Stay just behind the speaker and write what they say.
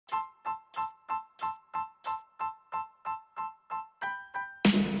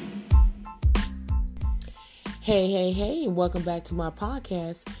Hey, and welcome back to my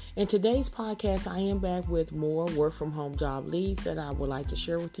podcast. In today's podcast, I am back with more work from home job leads that I would like to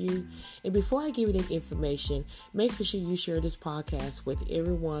share with you. And before I give you the information, make sure you share this podcast with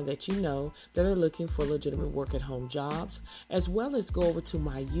everyone that you know that are looking for legitimate work at home jobs, as well as go over to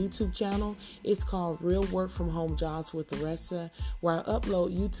my YouTube channel. It's called Real Work from Home Jobs with Aressa, where I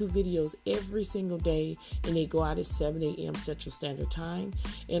upload YouTube videos every single day, and they go out at 7 a.m. Central Standard Time.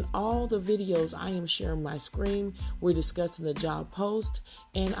 And all the videos I am sharing my screen. We're discussing the job post,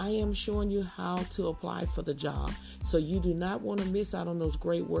 and I am showing you how to apply for the job. So you do not want to miss out on those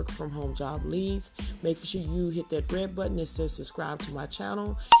great work from home job leads. Make sure you hit that red button that says subscribe to my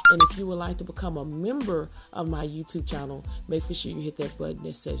channel. And if you would like to become a member of my YouTube channel, make sure you hit that button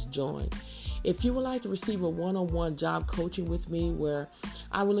that says join. If you would like to receive a one-on-one job coaching with me, where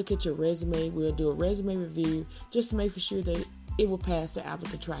I will look at your resume, we'll do a resume review just to make sure that it will pass the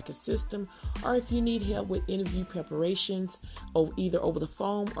applicant tracking system, or if you need help with interview preparations, either over the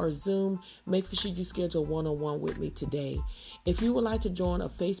phone or Zoom, make sure you schedule one-on-one with me today. If you would like to join a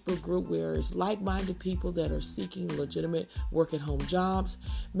Facebook group where it's like-minded people that are seeking legitimate work-at-home jobs,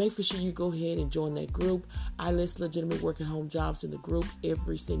 make sure you go ahead and join that group. I list legitimate work-at-home jobs in the group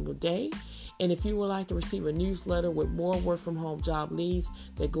every single day. And if you would like to receive a newsletter with more work-from-home job leads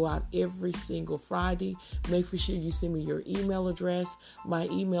that go out every single Friday, make sure you send me your email address, my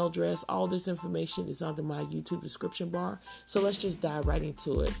email address. All this information is under my YouTube description bar. So let's just dive right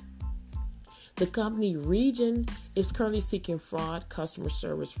into it. The company Region is currently seeking fraud customer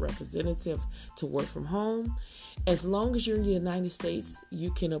service representative to work from home. As long as you're in the United States, you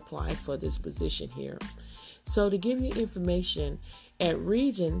can apply for this position here. So to give you information, at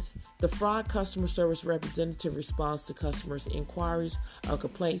Regions, the fraud customer service representative responds to customers' inquiries or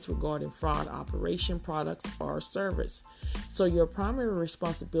complaints regarding fraud operation, products, or service. So your primary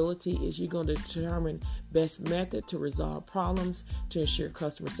responsibility is you're going to determine best method to resolve problems, to ensure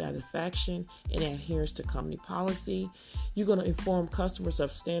customer satisfaction and adherence to company policy. You're going to inform customers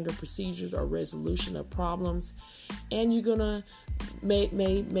of standard procedures or resolution of problems, and you're going to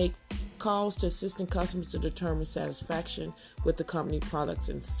make calls to assisting customers to determine satisfaction with the company products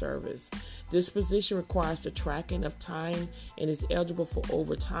and service. This position requires the tracking of time and is eligible for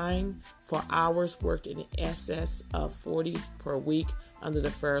overtime for hours worked in excess of 40 per week under the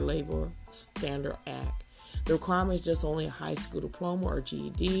Fair Labor Standard Act. The requirement is just only a high school diploma or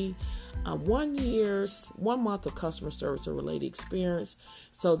GED, 1 month of customer service or related experience.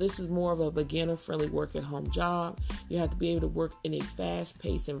 So this is more of a beginner-friendly work-at-home job. You have to be able to work in a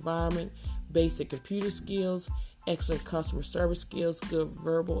fast-paced environment, basic computer skills, excellent customer service skills, good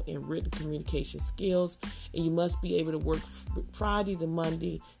verbal and written communication skills, and you must be able to work Friday to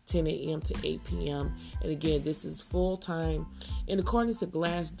Monday, 10 a.m. to 8 p.m. And again, this is full-time. And according to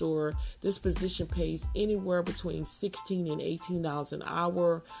Glassdoor, this position pays anywhere between $16 and $18 an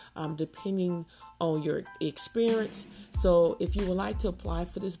hour, depending on your experience. So if you would like to apply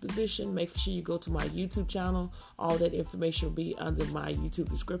for this position, make sure you go to my YouTube channel. All that information will be under my YouTube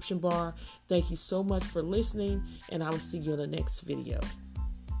description bar. Thank you so much for listening, and I will see you in the next video.